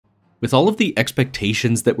With all of the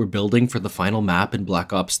expectations that were building for the final map in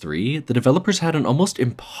Black Ops 3, the developers had an almost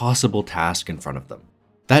impossible task in front of them.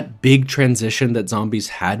 That big transition that Zombies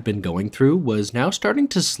had been going through was now starting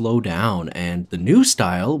to slow down, and the new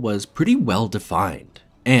style was pretty well defined.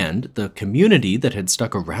 And the community that had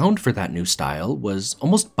stuck around for that new style was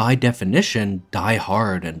almost by definition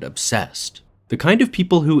die-hard and obsessed. The kind of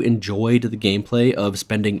people who enjoyed the gameplay of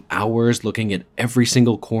spending hours looking at every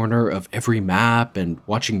single corner of every map and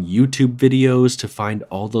watching YouTube videos to find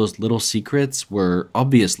all those little secrets were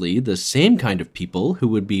obviously the same kind of people who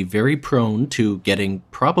would be very prone to getting,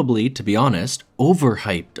 probably, to be honest,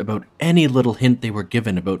 overhyped about any little hint they were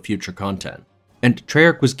given about future content. And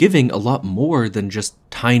Treyarch was giving a lot more than just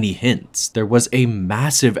tiny hints. There was a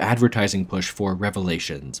massive advertising push for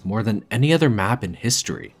Revelations, more than any other map in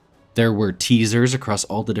history. There were teasers across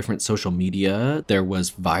all the different social media, there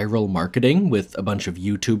was viral marketing with a bunch of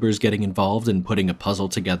YouTubers getting involved and putting a puzzle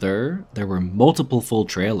together, there were multiple full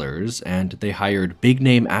trailers, and they hired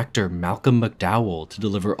big-name actor Malcolm McDowell to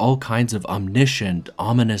deliver all kinds of omniscient,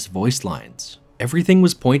 ominous voice lines. Everything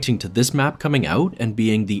was pointing to this map coming out and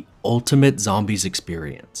being the ultimate Zombies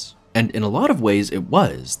experience. And in a lot of ways it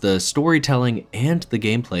was. The storytelling and the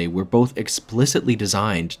gameplay were both explicitly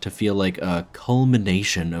designed to feel like a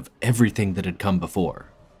culmination of everything that had come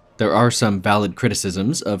before. There are some valid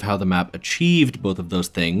criticisms of how the map achieved both of those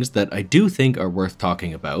things that I do think are worth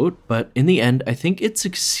talking about, but in the end I think it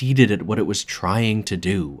succeeded at what it was trying to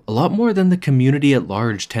do, a lot more than the community at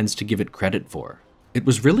large tends to give it credit for. It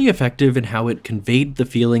was really effective in how it conveyed the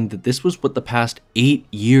feeling that this was what the past 8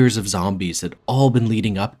 years of Zombies had all been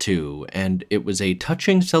leading up to, and it was a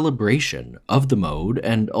touching celebration of the mode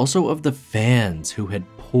and also of the fans who had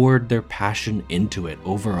poured their passion into it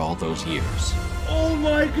over all those years. Oh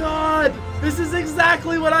my god! This is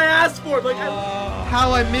exactly what I asked for! Like,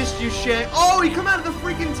 how I missed you, Shay. Oh, he come out of the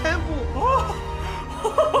freaking temple!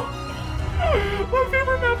 My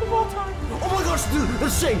favorite map of all time. Oh my gosh, dude,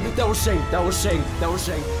 that's Shane. That was Shane.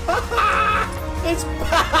 It's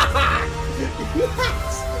back!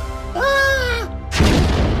 Yes!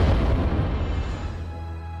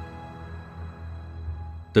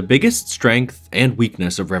 The biggest strength and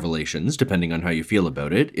weakness of Revelations, depending on how you feel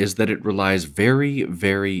about it, is that it relies very,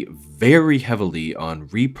 very, very heavily on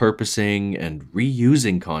repurposing and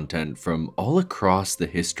reusing content from all across the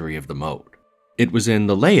history of the mode. It was in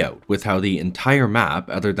the layout, with how the entire map,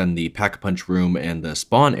 other than the Pack-a-Punch room and the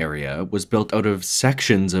spawn area, was built out of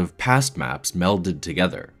sections of past maps melded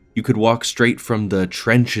together. You could walk straight from the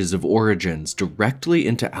trenches of Origins directly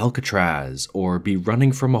into Alcatraz, or be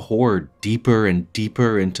running from a horde deeper and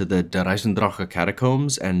deeper into the Der Eisendrache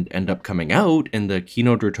catacombs and end up coming out in the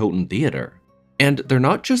Kino der Toten Theater. And they're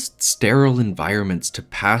not just sterile environments to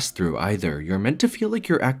pass through either, you're meant to feel like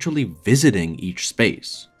you're actually visiting each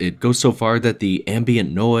space. It goes so far that the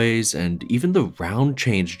ambient noise and even the round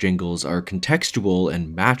change jingles are contextual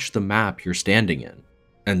and match the map you're standing in.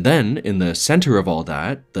 And then, in the center of all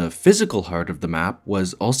that, the physical heart of the map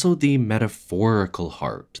was also the metaphorical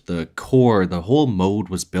heart, the core the whole mode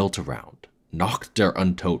was built around. Nacht der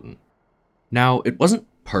Untoten. Now, it wasn't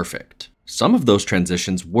perfect. Some of those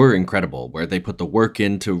transitions were incredible, where they put the work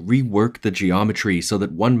in to rework the geometry so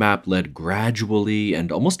that one map led gradually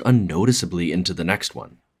and almost unnoticeably into the next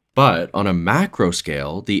one. But on a macro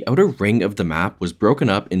scale, the outer ring of the map was broken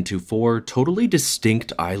up into 4 totally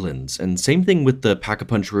distinct islands, and same thing with the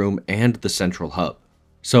Pack-a-Punch room and the central hub.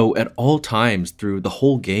 So at all times through the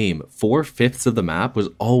whole game, 4/5 of the map was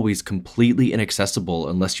always completely inaccessible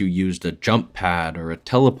unless you used a jump pad or a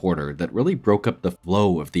teleporter that really broke up the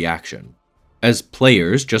flow of the action. As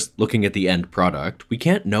players, just looking at the end product, we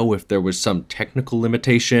can't know if there was some technical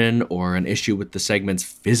limitation or an issue with the segments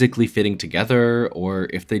physically fitting together, or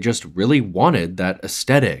if they just really wanted that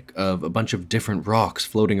aesthetic of a bunch of different rocks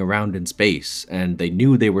floating around in space, and they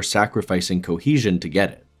knew they were sacrificing cohesion to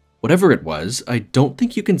get it. Whatever it was, I don't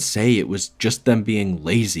think you can say it was just them being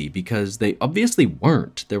lazy, because they obviously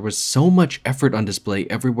weren't. There was so much effort on display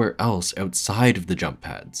everywhere else outside of the jump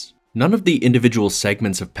pads. None of the individual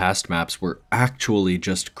segments of past maps were actually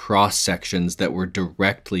just cross-sections that were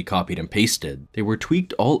directly copied and pasted. They were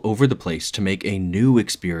tweaked all over the place to make a new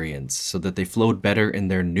experience so that they flowed better in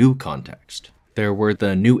their new context. There were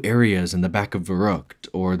the new areas in the back of Verrückt,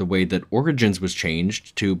 or the way that Origins was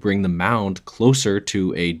changed to bring the mound closer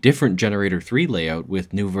to a different Generator 3 layout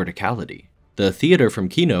with new verticality. The theater from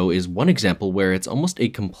Kino is one example where it's almost a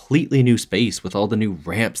completely new space with all the new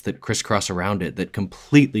ramps that crisscross around it that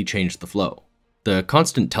completely changed the flow. The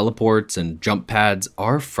constant teleports and jump pads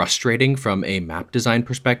are frustrating from a map design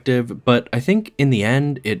perspective, but I think in the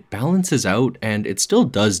end it balances out and it still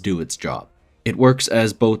does do its job. It works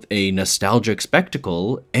as both a nostalgic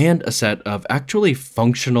spectacle and a set of actually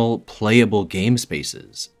functional, playable game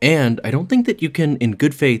spaces, and I don't think that you can in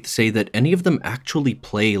good faith say that any of them actually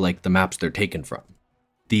play like the maps they're taken from.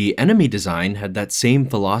 The enemy design had that same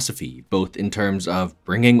philosophy, both in terms of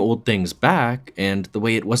bringing old things back and the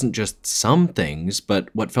way it wasn't just some things, but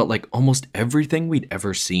what felt like almost everything we'd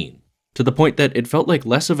ever seen. To the point that it felt like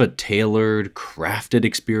less of a tailored, crafted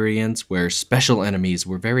experience where special enemies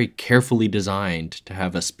were very carefully designed to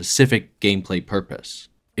have a specific gameplay purpose.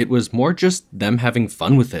 It was more just them having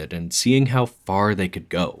fun with it and seeing how far they could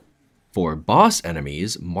go. For boss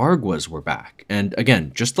enemies, Margwas were back, and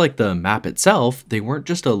again, just like the map itself, they weren't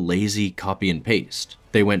just a lazy copy and paste.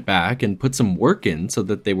 They went back and put some work in so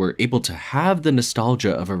that they were able to have the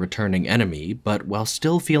nostalgia of a returning enemy, but while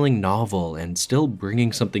still feeling novel and still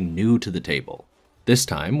bringing something new to the table. This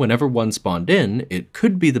time, whenever one spawned in, it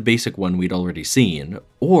could be the basic one we'd already seen,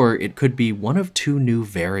 or it could be one of two new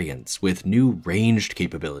variants with new ranged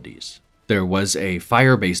capabilities. There was a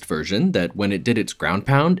fire-based version that when it did its ground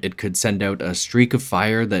pound, it could send out a streak of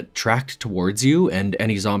fire that tracked towards you, and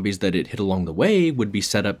any zombies that it hit along the way would be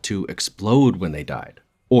set up to explode when they died.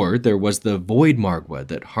 Or there was the Void Margwa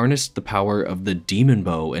that harnessed the power of the Demon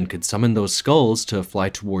Bow and could summon those skulls to fly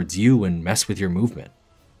towards you and mess with your movement.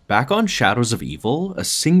 Back on Shadows of Evil, a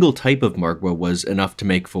single type of Margwa was enough to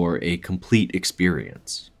make for a complete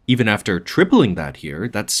experience. Even after tripling that here,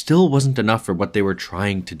 that still wasn't enough for what they were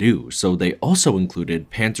trying to do, so they also included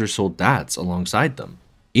Panzersoldats alongside them.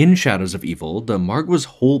 In Shadows of Evil, the Margwa's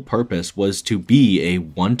whole purpose was to be a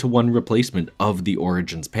one-to-one replacement of the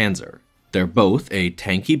Origins Panzer. They're both a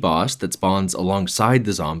tanky boss that spawns alongside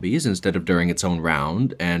the zombies instead of during its own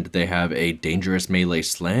round, and they have a dangerous melee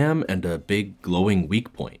slam and a big glowing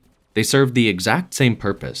weak point. They serve the exact same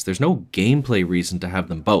purpose. There's no gameplay reason to have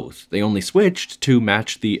them both. They only switched to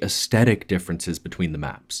match the aesthetic differences between the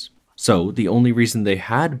maps. So the only reason they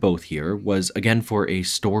had both here was again for a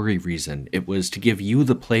story reason. It was to give you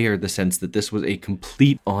the player the sense that this was a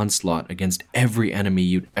complete onslaught against every enemy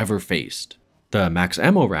you'd ever faced. The max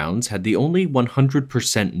ammo rounds had the only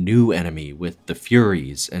 100% new enemy with the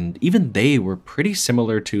Furies, and even they were pretty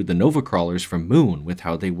similar to the Nova Crawlers from Moon with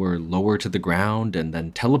how they were lower to the ground and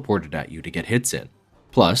then teleported at you to get hits in.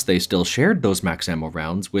 Plus, they still shared those max ammo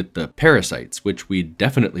rounds with the Parasites, which we'd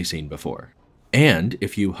definitely seen before. And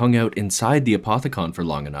if you hung out inside the Apothicon for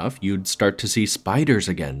long enough, you'd start to see spiders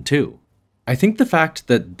again too. I think the fact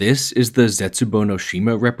that this is the Zetsubo no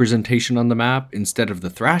Shima representation on the map instead of the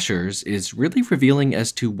Thrashers is really revealing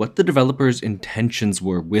as to what the developers' intentions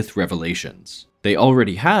were with Revelations. They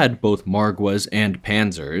already had both Margwas and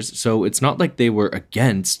Panzers, so it's not like they were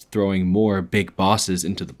against throwing more big bosses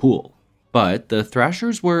into the pool. But the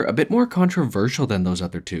Thrashers were a bit more controversial than those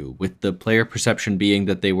other two, with the player perception being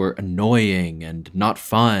that they were annoying and not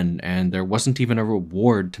fun, and there wasn't even a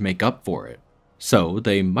reward to make up for it. So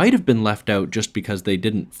they might have been left out just because they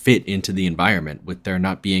didn't fit into the environment, with there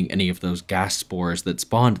not being any of those gas spores that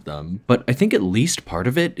spawned them, but I think at least part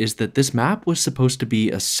of it is that this map was supposed to be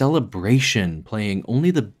a celebration playing only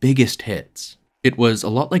the biggest hits. It was a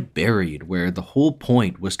lot like Buried, where the whole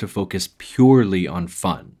point was to focus purely on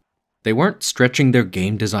fun. They weren't stretching their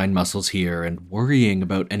game design muscles here and worrying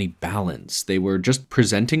about any balance. They were just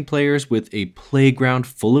presenting players with a playground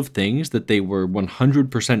full of things that they were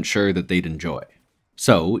 100% sure that they'd enjoy.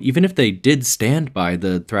 So, even if they did stand by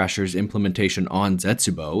the Thrashers' implementation on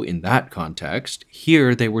Zetsubo in that context,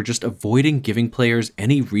 here they were just avoiding giving players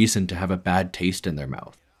any reason to have a bad taste in their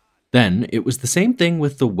mouth. Then, it was the same thing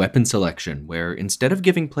with the weapon selection, where instead of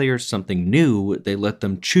giving players something new, they let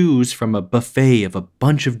them choose from a buffet of a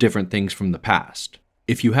bunch of different things from the past.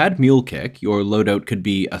 If you had Mule Kick, your loadout could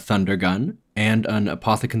be a Thunder Gun, and an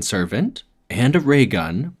Apothicon Servant, and a Ray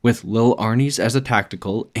Gun, with Lil Arnie's as a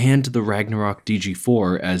tactical, and the Ragnarok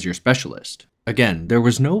DG4 as your specialist. Again, there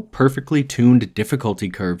was no perfectly tuned difficulty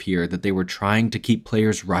curve here that they were trying to keep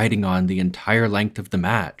players riding on the entire length of the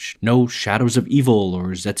match. No Shadows of Evil or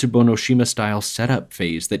Zetsubo no Shima style setup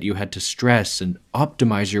phase that you had to stress and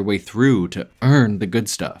optimize your way through to earn the good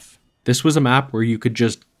stuff. This was a map where you could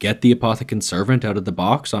just get the Apothicon Servant out of the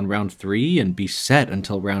box on round 3 and be set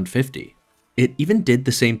until round 50. It even did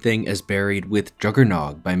the same thing as Buried with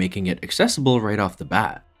Juggernog by making it accessible right off the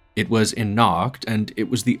bat. It was in Noct, and it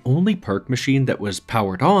was the only perk machine that was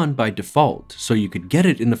powered on by default, so you could get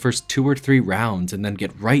it in the first 2 or 3 rounds and then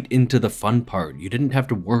get right into the fun part. You didn't have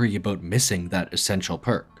to worry about missing that essential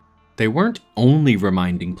perk. They weren't only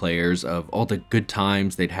reminding players of all the good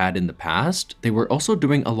times they'd had in the past, they were also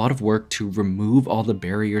doing a lot of work to remove all the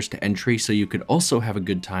barriers to entry so you could also have a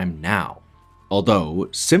good time now. Although,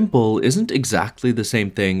 simple isn't exactly the same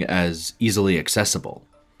thing as easily accessible.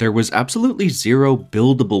 There was absolutely zero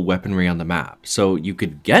buildable weaponry on the map, so you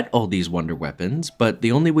could get all these wonder weapons, but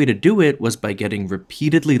the only way to do it was by getting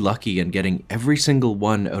repeatedly lucky and getting every single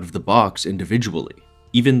one out of the box individually.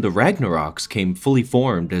 Even the Ragnaroks came fully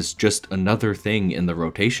formed as just another thing in the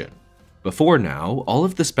rotation. Before now, all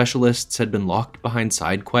of the specialists had been locked behind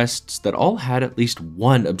side quests that all had at least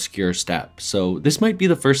one obscure step, so this might be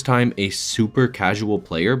the first time a super casual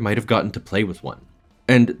player might have gotten to play with one.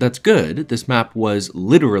 And that's good. This map was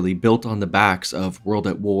literally built on the backs of World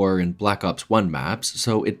at War and Black Ops 1 maps,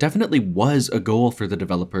 so it definitely was a goal for the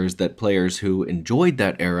developers that players who enjoyed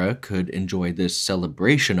that era could enjoy this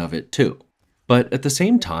celebration of it too. But at the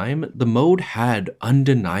same time, the mode had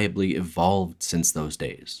undeniably evolved since those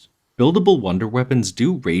days. Buildable wonder weapons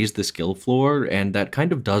do raise the skill floor, and that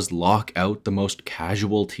kind of does lock out the most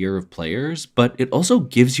casual tier of players, but it also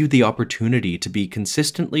gives you the opportunity to be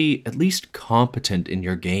consistently at least competent in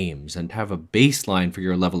your games and have a baseline for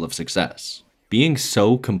your level of success. Being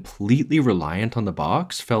so completely reliant on the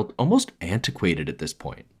box felt almost antiquated at this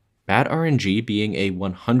point. Bad RNG being a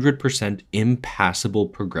 100% impassable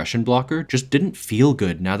progression blocker just didn't feel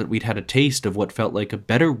good now that we'd had a taste of what felt like a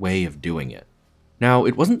better way of doing it. Now,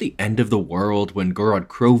 it wasn't the end of the world when Gorod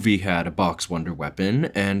Krovi had a box wonder weapon,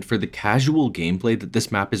 and for the casual gameplay that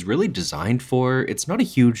this map is really designed for, it's not a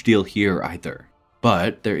huge deal here either.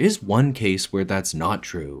 But there is one case where that's not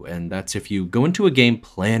true, and that's if you go into a game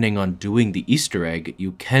planning on doing the Easter egg,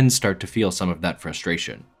 you can start to feel some of that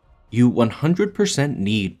frustration. You 100%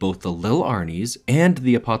 need both the Lil Arnies and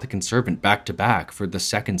the Apothecon Servant back to back for the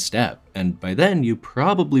second step, and by then you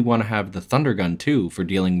probably want to have the Thundergun too for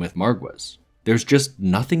dealing with Margwas. There's just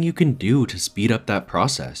nothing you can do to speed up that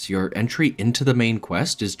process. Your entry into the main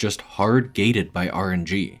quest is just hard gated by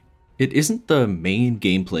RNG. It isn't the main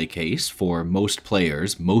gameplay case for most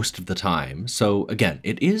players most of the time, so again,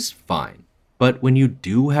 it is fine. But when you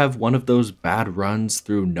do have one of those bad runs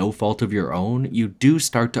through no fault of your own, you do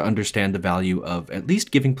start to understand the value of at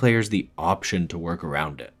least giving players the option to work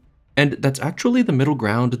around it. And that's actually the middle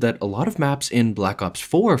ground that a lot of maps in Black Ops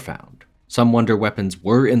 4 found. Some wonder weapons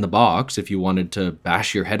were in the box if you wanted to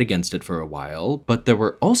bash your head against it for a while, but there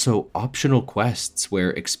were also optional quests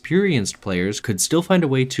where experienced players could still find a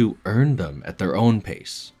way to earn them at their own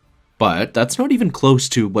pace. But that's not even close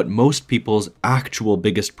to what most people's actual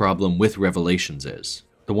biggest problem with Revelations is.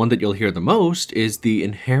 The one that you'll hear the most is the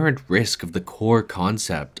inherent risk of the core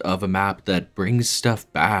concept of a map that brings stuff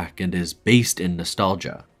back and is based in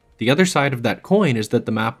nostalgia. The other side of that coin is that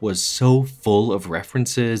the map was so full of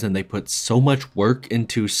references and they put so much work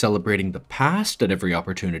into celebrating the past at every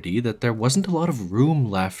opportunity that there wasn't a lot of room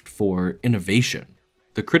left for innovation.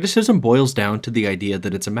 The criticism boils down to the idea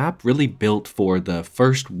that it's a map really built for the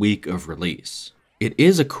first week of release. It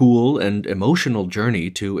is a cool and emotional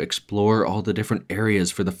journey to explore all the different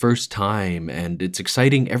areas for the first time, and it's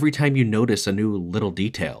exciting every time you notice a new little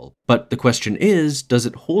detail. But the question is, does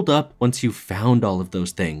it hold up once you've found all of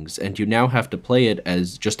those things, and you now have to play it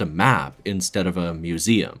as just a map instead of a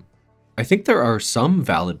museum? I think there are some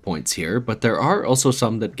valid points here, but there are also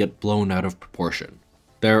some that get blown out of proportion.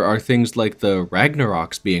 There are things like the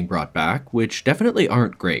Ragnaroks being brought back, which definitely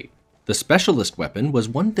aren't great. The specialist weapon was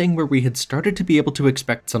one thing where we had started to be able to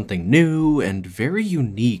expect something new and very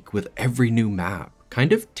unique with every new map,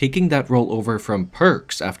 kind of taking that role over from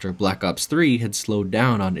perks after Black Ops 3 had slowed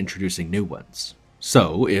down on introducing new ones.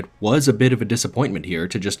 So it was a bit of a disappointment here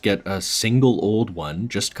to just get a single old one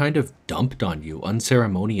just kind of dumped on you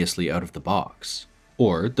unceremoniously out of the box.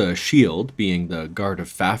 Or the shield, being the Guard of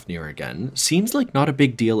Fafnir again, seems like not a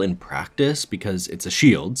big deal in practice because it's a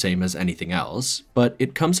shield, same as anything else, but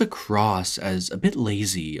it comes across as a bit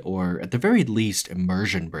lazy or at the very least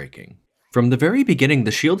immersion breaking. From the very beginning, the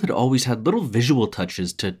shield had always had little visual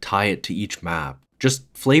touches to tie it to each map. Just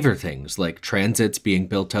flavor things like transits being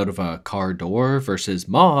built out of a car door versus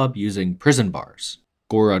mob using prison bars.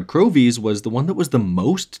 Gorod Krovi's was the one that was the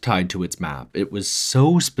most tied to its map. It was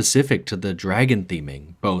so specific to the dragon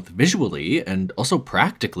theming, both visually and also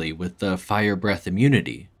practically with the fire breath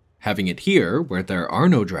immunity. Having it here, where there are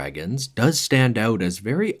no dragons, does stand out as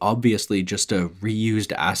very obviously just a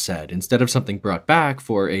reused asset instead of something brought back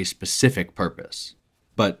for a specific purpose.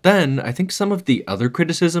 But then, I think some of the other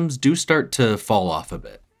criticisms do start to fall off a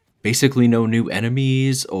bit. Basically no new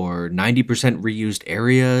enemies or 90% reused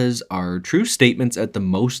areas are true statements at the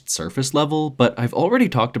most surface level, but I've already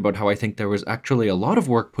talked about how I think there was actually a lot of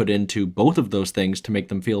work put into both of those things to make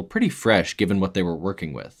them feel pretty fresh given what they were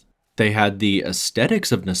working with. They had the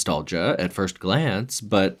aesthetics of nostalgia at first glance,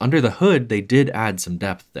 but under the hood they did add some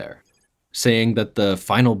depth there. saying that the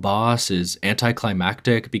final boss is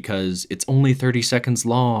anticlimactic because it's only 30 seconds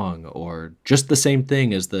long, or just the same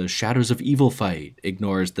thing as the Shadows of Evil fight,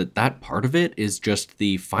 ignores that that part of it is just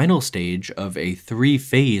the final stage of a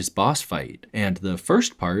 3-phase boss fight, and the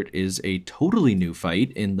first part is a totally new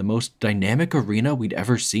fight in the most dynamic arena we'd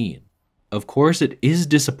ever seen. Of course, it is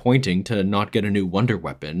disappointing to not get a new wonder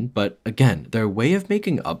weapon, but again, their way of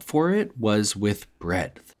making up for it was with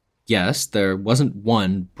breadth. Yes, there wasn't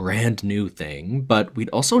one brand new thing, but we'd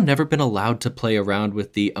also never been allowed to play around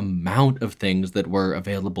with the amount of things that were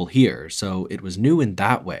available here, so it was new in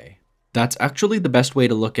that way. That's actually the best way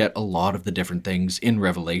to look at a lot of the different things in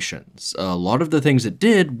Revelations. A lot of the things it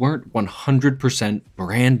did weren't 100%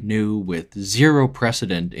 brand new with zero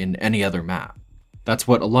precedent in any other map. That's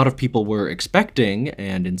what a lot of people were expecting,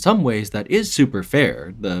 and in some ways that is super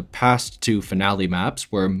fair. The past 2 finale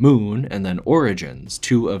maps were Moon and then Origins,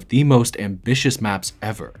 2 of the most ambitious maps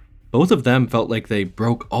ever. Both of them felt like they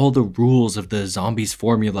broke all the rules of the Zombies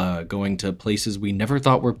formula, going to places we never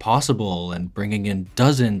thought were possible and bringing in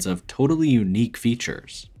dozens of totally unique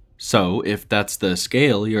features. So, if that's the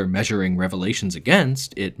scale you're measuring Revelations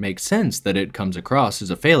against, it makes sense that it comes across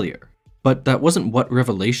as a failure. But that wasn't what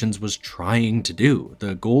Revelations was trying to do.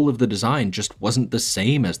 The goal of the design just wasn't the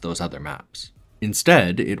same as those other maps.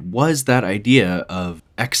 Instead, it was that idea of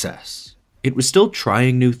excess. It was still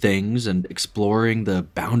trying new things and exploring the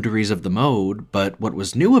boundaries of the mode, but what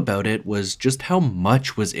was new about it was just how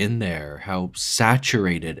much was in there, how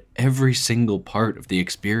saturated every single part of the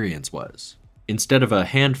experience was. Instead of a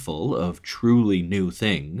handful of truly new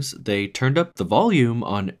things, they turned up the volume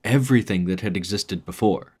on everything that had existed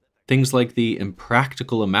before. Things like the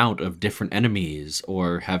impractical amount of different enemies,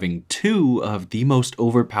 or having 2 of the most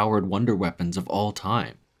overpowered wonder weapons of all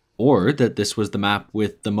time. Or that this was the map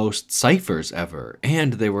with the most ciphers ever,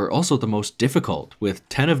 and they were also the most difficult, with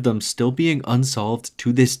 10 of them still being unsolved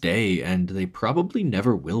to this day, and they probably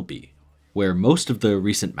never will be. Where most of the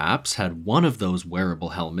recent maps had 1 of those wearable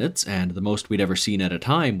helmets, and the most we'd ever seen at a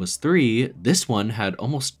time was 3, this one had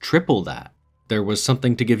almost triple that. There was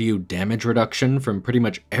something to give you damage reduction from pretty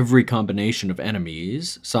much every combination of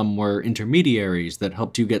enemies, some were intermediaries that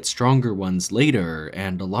helped you get stronger ones later,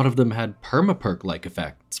 and a lot of them had permaperk-like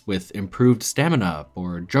effects with improved stamina up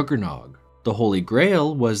or Juggernog. The Holy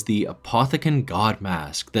Grail was the Apothecon God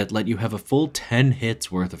Mask that let you have a full 10 hits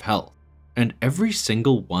worth of health. And every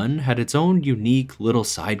single one had its own unique little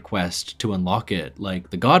side quest to unlock it. Like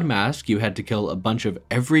the God Mask, you had to kill a bunch of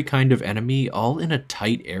every kind of enemy all in a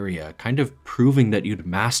tight area, kind of proving that you'd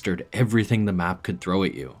mastered everything the map could throw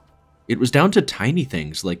at you. It was down to tiny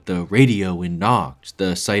things like the radio in Noct,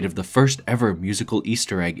 the site of the first ever musical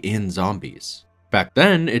Easter egg in Zombies. Back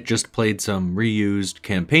then, it just played some reused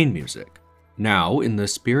campaign music. Now, in the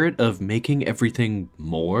spirit of making everything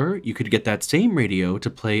more, you could get that same radio to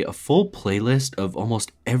play a full playlist of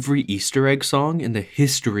almost every Easter egg song in the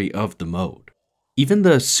history of the mode. Even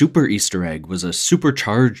the Super Easter egg was a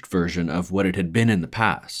supercharged version of what it had been in the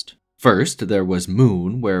past. First, there was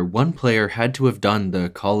Moon, where one player had to have done the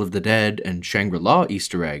Call of the Dead and Shangri-La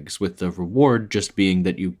Easter eggs, with the reward just being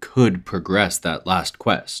that you could progress that last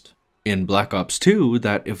quest. In Black Ops 2,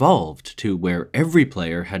 that evolved to where every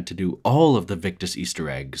player had to do all of the Victus Easter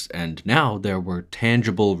eggs, and now there were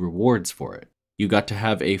tangible rewards for it. You got to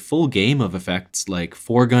have a full game of effects like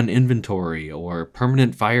 4-gun inventory or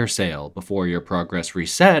permanent fire sale before your progress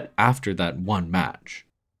reset after that one match.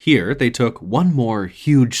 Here, they took one more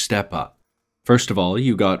huge step up. First of all,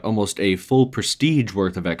 you got almost a full prestige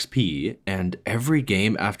worth of XP, and every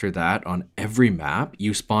game after that on every map,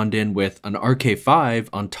 you spawned in with an RK5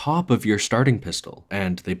 on top of your starting pistol,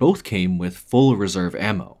 and they both came with full reserve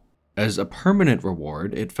ammo. As a permanent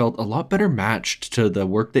reward, it felt a lot better matched to the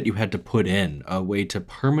work that you had to put in, a way to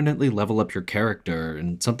permanently level up your character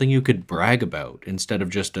and something you could brag about instead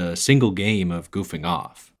of just a single game of goofing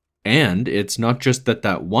off. And it's not just that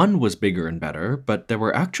that one was bigger and better, but there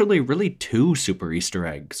were actually really 2 super Easter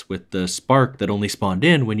eggs, with the spark that only spawned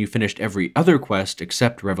in when you finished every other quest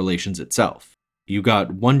except Revelations itself. You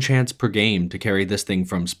got 1 chance per game to carry this thing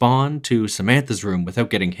from spawn to Samantha's room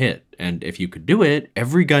without getting hit, and if you could do it,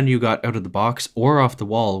 every gun you got out of the box or off the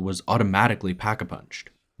wall was automatically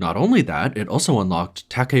pack-a-punched. Not only that, it also unlocked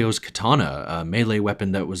Takeo's Katana, a melee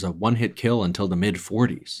weapon that was a one-hit kill until the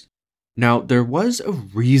mid-40s. Now, there was a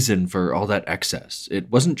reason for all that excess.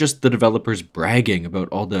 It wasn't just the developers bragging about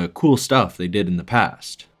all the cool stuff they did in the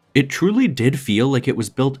past. It truly did feel like it was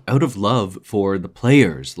built out of love for the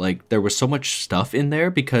players, like there was so much stuff in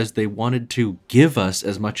there because they wanted to give us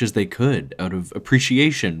as much as they could out of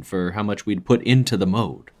appreciation for how much we'd put into the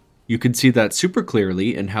mode. You could see that super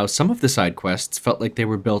clearly in how some of the side quests felt like they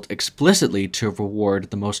were built explicitly to reward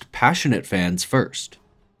the most passionate fans first.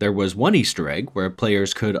 There was one Easter egg where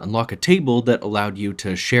players could unlock a table that allowed you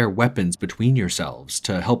to share weapons between yourselves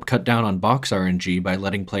to help cut down on box RNG by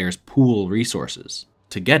letting players pool resources.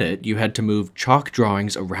 To get it, you had to move chalk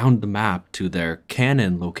drawings around the map to their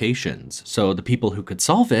canon locations, so the people who could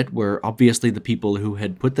solve it were obviously the people who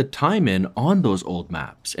had put the time in on those old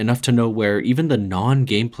maps, enough to know where even the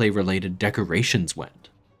non-gameplay related decorations went.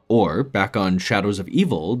 Or, back on Shadows of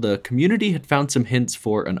Evil, the community had found some hints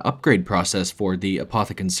for an upgrade process for the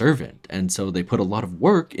Apothecon Servant, and so they put a lot of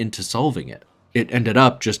work into solving it. It ended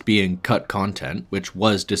up just being cut content, which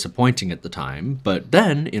was disappointing at the time, but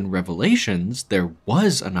then, in Revelations, there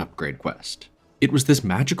was an upgrade quest. It was this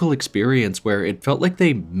magical experience where it felt like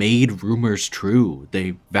they made rumors true,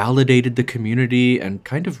 they validated the community, and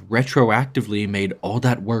kind of retroactively made all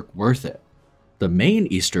that work worth it. The main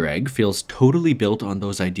Easter egg feels totally built on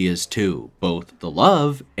those ideas too, both the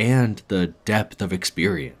love and the depth of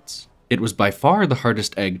experience. It was by far the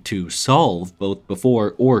hardest egg to solve both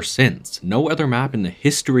before or since. No other map in the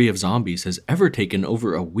history of zombies has ever taken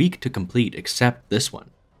over a week to complete except this one.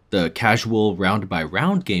 The casual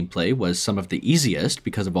round-by-round gameplay was some of the easiest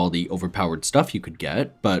because of all the overpowered stuff you could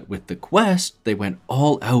get, but with the quest, they went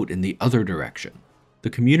all out in the other direction. The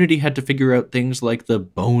community had to figure out things like the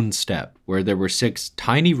Bone Step, where there were 6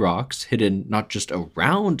 tiny rocks hidden not just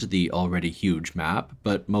around the already huge map,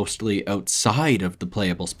 but mostly outside of the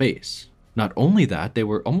playable space. Not only that, they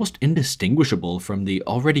were almost indistinguishable from the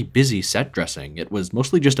already busy set dressing. It was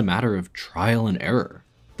mostly just a matter of trial and error.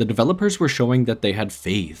 The developers were showing that they had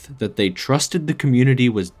faith, that they trusted the community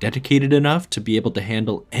was dedicated enough to be able to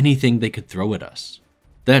handle anything they could throw at us.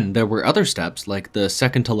 Then there were other steps, like the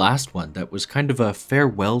second to last one that was kind of a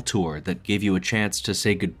farewell tour that gave you a chance to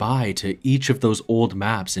say goodbye to each of those old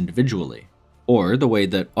maps individually. Or the way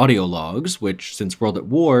that audio logs, which since World at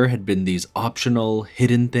War had been these optional,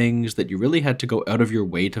 hidden things that you really had to go out of your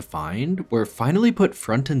way to find, were finally put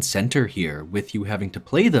front and center here, with you having to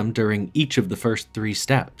play them during each of the first 3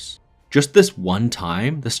 steps. Just this one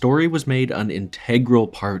time, the story was made an integral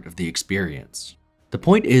part of the experience. The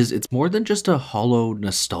point is, it's more than just a hollow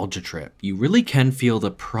nostalgia trip. You really can feel the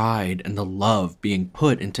pride and the love being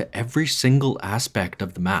put into every single aspect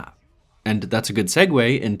of the map. And that's a good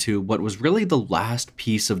segue into what was really the last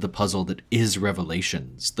piece of the puzzle that is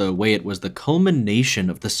Revelations, the way it was the culmination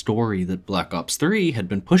of the story that Black Ops 3 had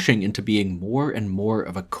been pushing into being more and more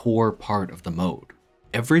of a core part of the mode.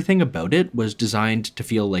 Everything about it was designed to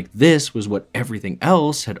feel like this was what everything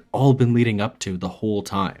else had all been leading up to the whole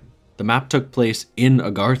time. The map took place in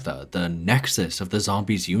Agartha, the nexus of the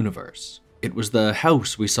Zombies universe. It was the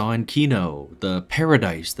house we saw in Kino, the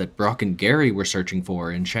paradise that Brock and Gary were searching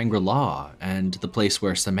for in Shangri-La, and the place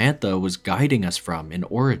where Samantha was guiding us from in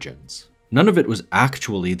Origins. None of it was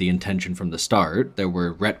actually the intention from the start. There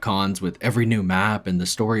were retcons with every new map and the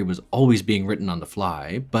story was always being written on the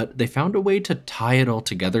fly, but they found a way to tie it all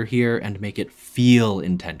together here and make it feel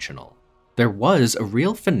intentional. There was a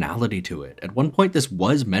real finality to it. At one point this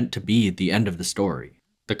was meant to be the end of the story.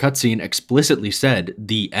 The cutscene explicitly said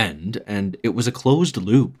 "the end," and it was a closed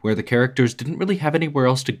loop where the characters didn't really have anywhere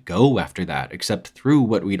else to go after that except through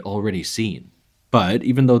what we'd already seen. But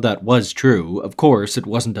even though that was true, of course it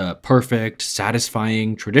wasn't a perfect,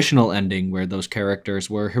 satisfying, traditional ending where those characters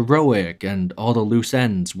were heroic and all the loose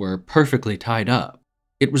ends were perfectly tied up.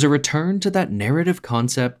 It was a return to that narrative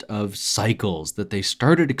concept of cycles that they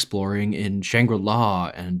started exploring in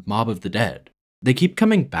Shangri-La and Mob of the Dead. They keep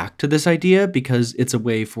coming back to this idea because it's a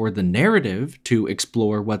way for the narrative to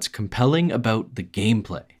explore what's compelling about the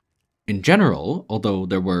gameplay. In general, although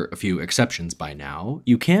there were a few exceptions by now,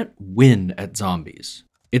 you can't win at Zombies.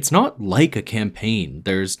 It's not like a campaign.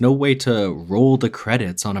 There's no way to roll the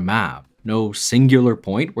credits on a map, no singular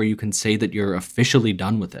point where you can say that you're officially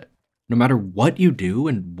done with it. No matter what you do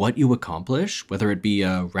and what you accomplish, whether it be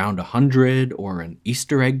a round 100 or an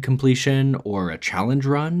Easter egg completion or a challenge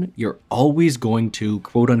run, you're always going to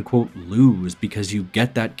quote-unquote lose because you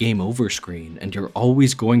get that game over screen and you're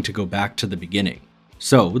always going to go back to the beginning.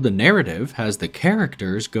 So the narrative has the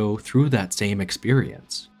characters go through that same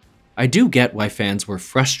experience. I do get why fans were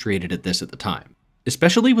frustrated at this at the time.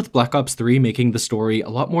 Especially with Black Ops 3 making the story a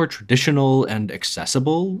lot more traditional and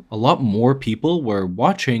accessible, a lot more people were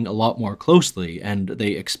watching a lot more closely, and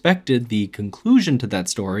they expected the conclusion to that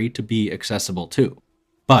story to be accessible too.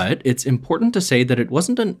 But it's important to say that it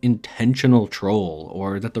wasn't an intentional troll,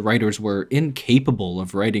 or that the writers were incapable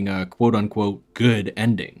of writing a quote-unquote good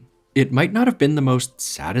ending. It might not have been the most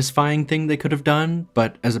satisfying thing they could have done,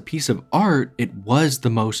 but as a piece of art, it was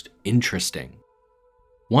the most interesting.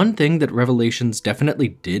 One thing that Revelations definitely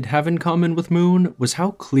did have in common with Moon was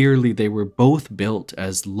how clearly they were both built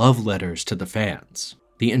as love letters to the fans.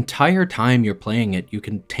 The entire time you're playing it, you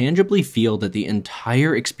can tangibly feel that the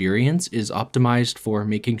entire experience is optimized for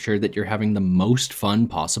making sure that you're having the most fun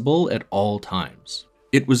possible at all times.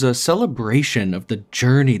 It was a celebration of the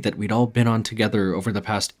journey that we'd all been on together over the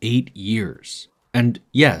past 8 years. And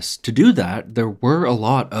yes, to do that, there were a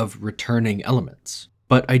lot of returning elements.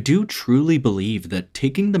 But I do truly believe that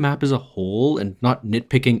taking the map as a whole and not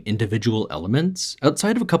nitpicking individual elements,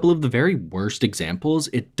 outside of a couple of the very worst examples,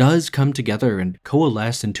 it does come together and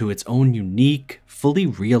coalesce into its own unique, fully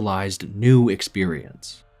realized new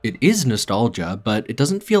experience. It is nostalgia, but it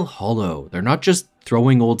doesn't feel hollow. They're not just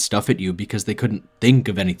throwing old stuff at you because they couldn't think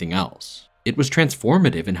of anything else. It was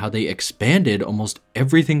transformative in how they expanded almost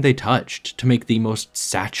everything they touched to make the most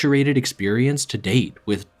saturated experience to date,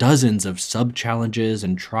 with dozens of sub-challenges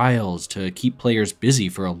and trials to keep players busy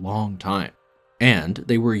for a long time. And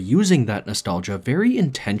they were using that nostalgia very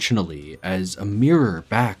intentionally as a mirror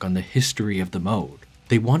back on the history of the mode.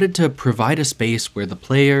 They wanted to provide a space where the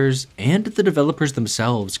players and the developers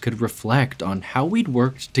themselves could reflect on how we'd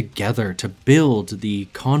worked together to build the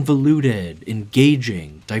convoluted,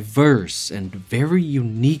 engaging, diverse, and very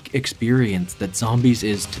unique experience that Zombies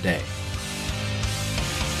is today.